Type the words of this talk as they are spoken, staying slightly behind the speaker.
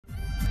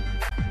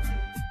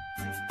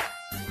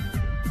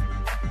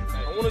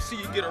I want to see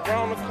you get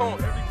around the cone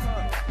every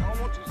time. I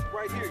don't want you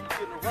right here. You're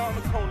getting around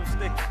the cone and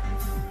sticking.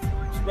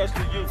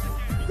 Especially you.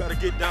 You got to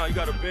get down. You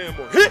got to bend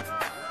more. Hit!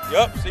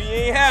 Yup. See, you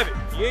ain't have it.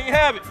 You ain't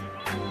have it.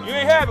 You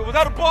ain't have it.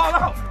 Without a ball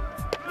out.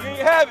 You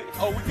ain't have it.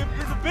 Oh, we giving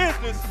this a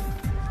business.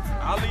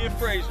 Ali and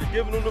Frazier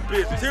giving them the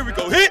business. Here we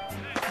go. Hit!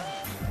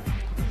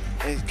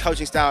 His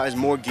coaching style is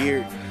more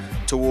geared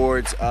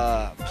towards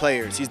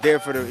players. He's there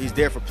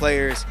for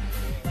players.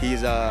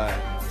 He's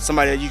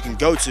somebody that you can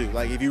go to.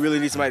 Like if you really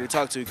need somebody to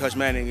talk to, Coach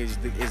Manning is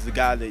the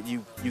guy that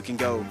you can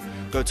go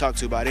talk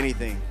to about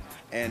anything.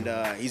 And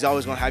he's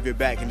always gonna have your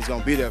back, and he's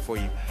gonna be there for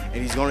you.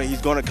 And he's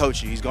gonna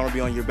coach you. He's gonna be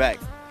on your back.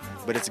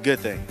 But it's a good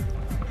thing.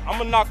 I'm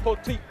gonna knock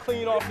Poteet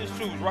clean off his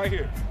shoes right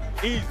here.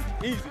 Easy,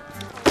 easy.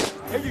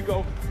 There you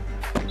go.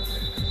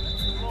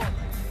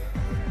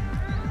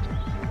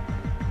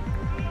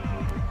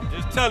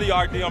 Just tell you,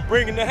 RD, I'm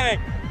bringing the hang.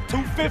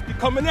 250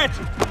 coming at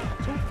you.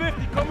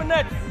 250 coming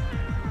at you.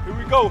 Here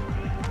we go.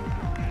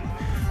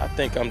 I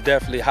think I'm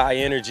definitely high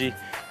energy.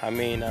 I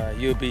mean,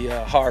 you'll be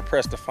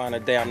hard-pressed to find a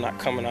day I'm not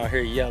coming out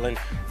here yelling,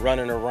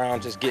 running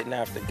around, just getting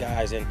after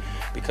guys. And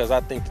because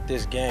I think that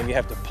this game, you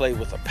have to play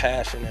with a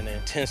passion and an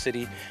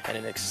intensity and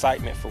an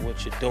excitement for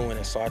what you're doing.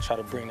 And so I try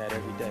to bring that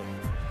every day.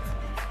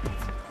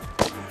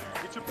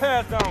 Get your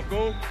pass down,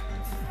 Goon.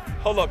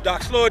 Hold up,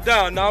 Doc. Slow it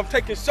down. Now I'm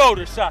taking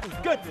shoulder shots.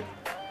 Goodness.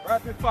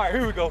 Rapid fire.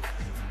 Here we go.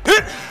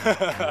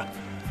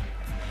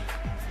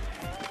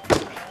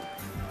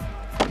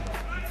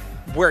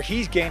 Where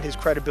he's gained his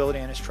credibility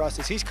and his trust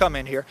is he's come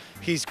in here,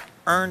 he's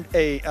earned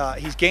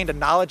he's gained a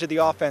knowledge of the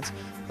offense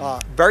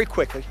very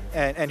quickly,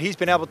 and he's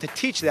been able to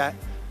teach that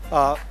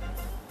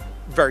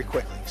very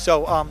quickly.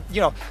 So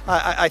you know,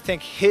 I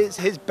think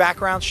his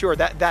background, sure,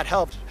 that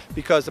helps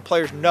because the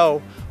players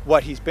know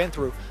what he's been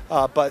through,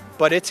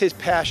 but it's his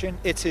passion,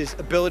 it's his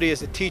ability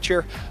as a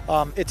teacher,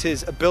 it's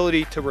his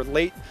ability to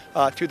relate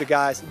to the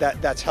guys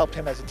that's helped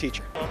him as a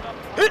teacher. Come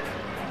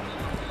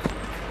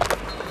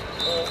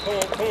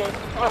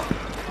on.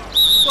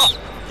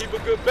 Keep a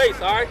good base,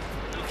 all right?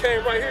 You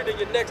came right here, then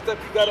your next step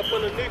you got up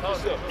underneath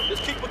yourself.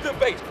 Just keep a good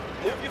base.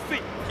 Move your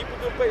feet. Keep a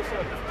good base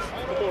on you.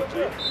 Come on,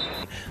 G.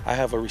 I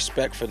have a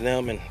respect for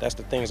them, and that's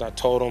the things I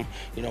told them,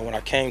 you know, when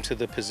I came to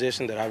the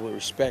position, that I would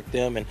respect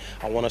them, and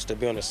I want us to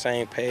be on the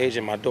same page,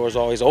 and my door's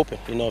always open,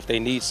 you know, if they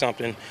need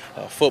something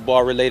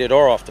football related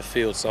or off the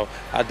field. So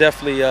I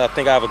definitely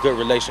think I have a good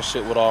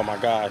relationship with all my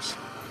guys.